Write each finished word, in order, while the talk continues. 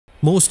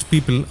Most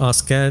people are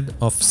scared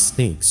of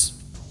snakes,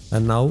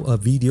 and now a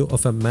video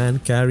of a man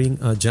carrying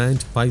a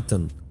giant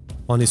python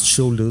on his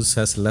shoulders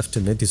has left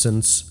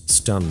netizens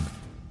stunned.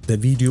 The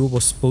video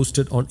was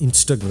posted on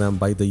Instagram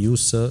by the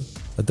user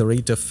at the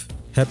rate of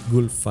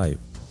Hepgul5.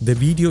 The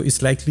video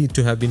is likely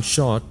to have been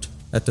shot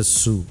at a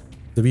zoo.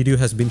 The video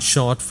has been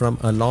shot from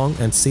a long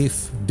and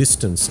safe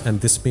distance,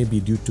 and this may be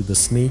due to the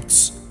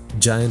snake's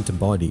giant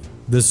body.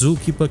 The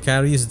zookeeper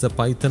carries the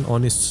python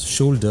on his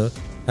shoulder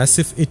as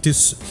if it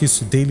is his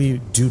daily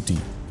duty.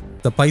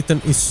 The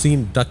python is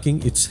seen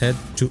ducking its head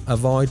to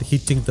avoid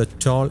hitting the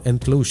tall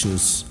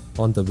enclosures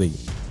on the way.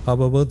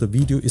 However, the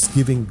video is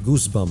giving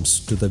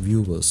goosebumps to the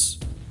viewers.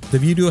 The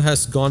video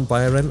has gone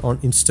viral on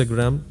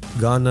Instagram,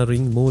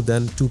 garnering more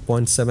than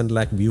 2.7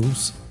 lakh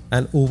views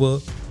and over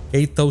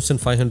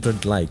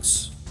 8,500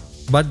 likes.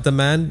 But the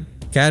man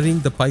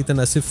carrying the python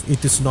as if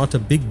it is not a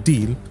big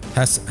deal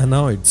has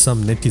annoyed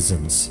some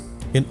netizens.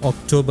 In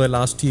October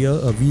last year,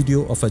 a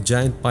video of a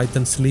giant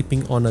python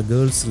sleeping on a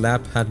girl's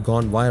lap had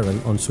gone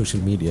viral on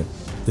social media.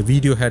 The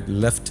video had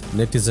left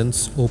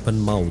netizens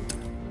open-mouthed.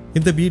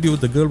 In the video,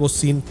 the girl was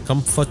seen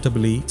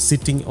comfortably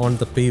sitting on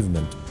the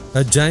pavement.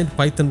 A giant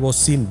python was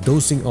seen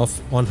dozing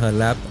off on her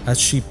lap as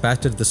she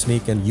patted the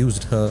snake and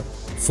used her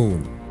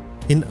phone.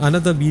 In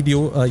another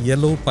video, a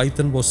yellow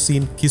python was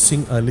seen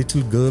kissing a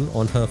little girl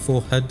on her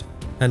forehead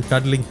and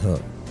cuddling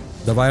her.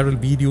 The viral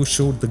video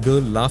showed the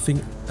girl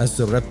laughing as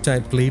the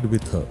reptile played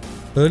with her.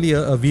 Earlier,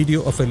 a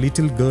video of a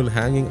little girl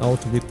hanging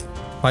out with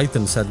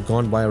pythons had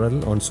gone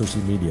viral on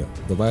social media.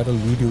 The viral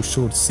video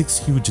showed 6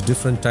 huge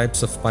different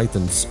types of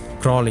pythons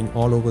crawling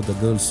all over the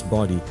girl's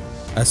body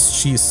as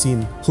she is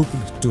seen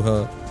hooked to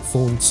her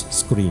phone's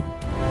screen.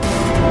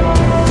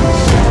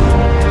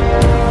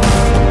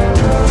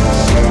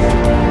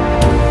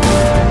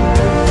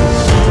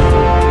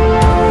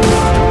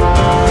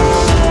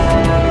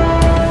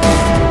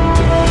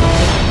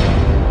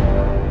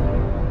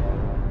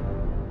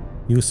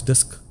 News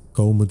Desk,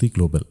 Kaumudy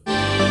Global.